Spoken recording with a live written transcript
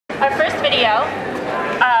Our first video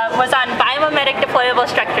was on biomimetic deployable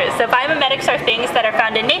structures. So biomimetics are things that are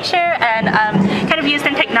found in nature and kind of used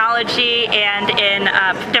in technology and in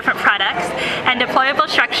different products. And deployable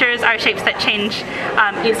structures are shapes that change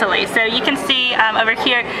easily. So you can see over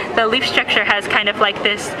here, the leaf structure has kind of like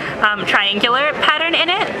this triangular pattern in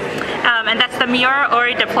it. And that's the Miura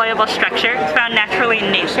Ori deployable structure. It's found naturally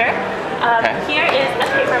in nature. Here is a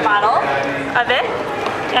paper model of it.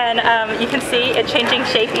 And you can see it changing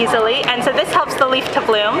shape easily, and so this helps the leaf to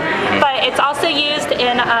bloom. But it's also used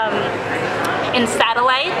in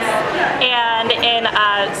satellites and in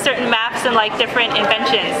certain maps and like different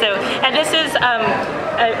inventions. So, and this is,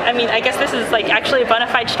 I mean, I guess this is like actually a bona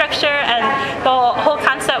fide structure, and the whole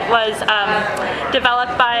concept was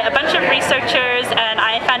developed by a bunch of researchers, and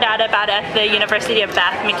I found out about it at the University of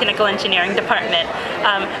Bath Mechanical Engineering Department.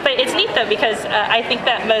 But it's neat though, because I think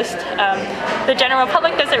that the general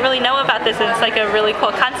public doesn't really know about this, and it's like a really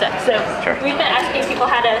cool concept. So we've been asking people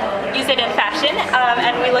how to use it in fashion,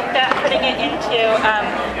 and we looked at putting it into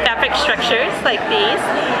fabric structures like these,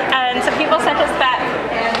 and some people sent us back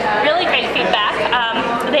really great feedback.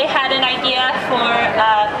 They had an idea for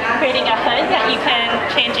creating a hood that you can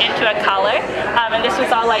change into a collar, and this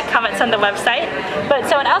was all like comments on the website. But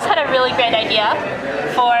someone else had a really great idea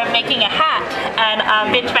for making a hat, and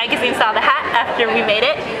Binge Magazine saw the hat after we made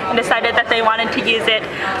it and decided that they wanted to use it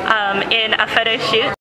in a photo shoot.